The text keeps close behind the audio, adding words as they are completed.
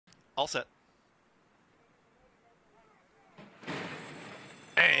All set.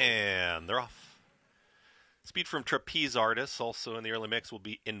 And they're off. Speed from Trapeze Artist, also in the early mix, will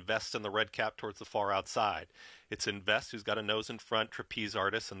be Invest in the red cap towards the far outside. It's Invest, who's got a nose in front, Trapeze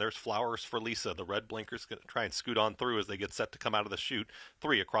Artist, and there's Flowers for Lisa. The red blinker's going to try and scoot on through as they get set to come out of the chute.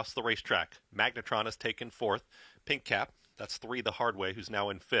 3 across the racetrack. Magnetron is taken 4th. Pink Cap, that's 3 the hard way, who's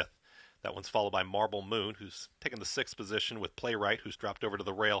now in 5th. That one's followed by Marble Moon, who's taken the 6th position, with Playwright, who's dropped over to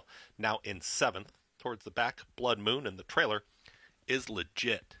the rail, now in 7th. Towards the back, Blood Moon, and the trailer is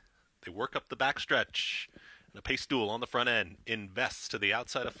Legit. They work up the backstretch. And a pace duel on the front end. Invests to the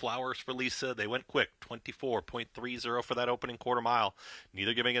outside of Flowers for Lisa. They went quick. 24.30 for that opening quarter mile.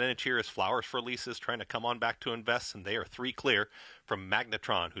 Neither giving it an inch here as Flowers for Lisa is trying to come on back to Invest, and they are 3 clear from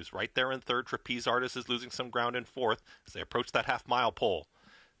Magnetron, who's right there in 3rd. Trapeze Artist is losing some ground in 4th as they approach that half-mile pole.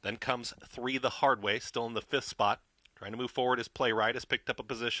 Then comes 3 the hard way, still in the 5th spot. Trying to move forward as Playwright has picked up a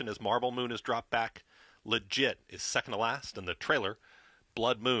position as Marble Moon has dropped back. Legit is second to last, and the trailer,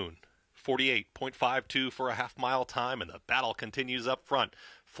 Blood Moon, 48.52 for a half-mile time, and the battle continues up front.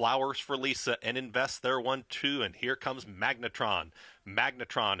 Flowers for Lisa and Invest, they're 1-2, and here comes Magnetron.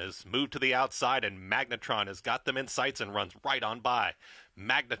 Magnetron has moved to the outside, and Magnetron has got them in sights and runs right on by.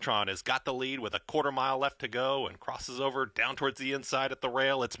 Magnetron has got the lead with a quarter mile left to go and crosses over down towards the inside at the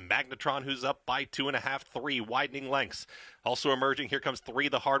rail. It's Magnetron who's up by 2.5, 3 widening lengths. Also emerging, here comes 3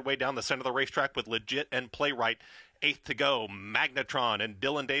 the hard way down the center of the racetrack with Legit and Playwright. 8th to go, Magnetron and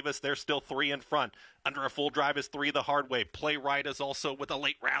Dylan Davis, they're still 3 in front. Under a full drive is 3 the hard way. Playwright is also with a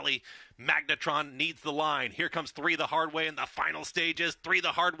late rally. Magnetron needs the line. Here comes 3 the hard way in the final stages. 3 the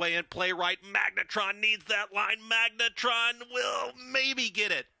hard way and Playwright. Magnetron needs that line. Magnetron will maybe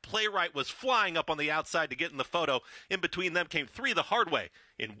get it. Playwright was flying up on the outside to get in the photo. In between them came 3 the hard way.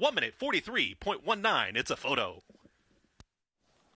 In 1 minute 43.19, it's a photo.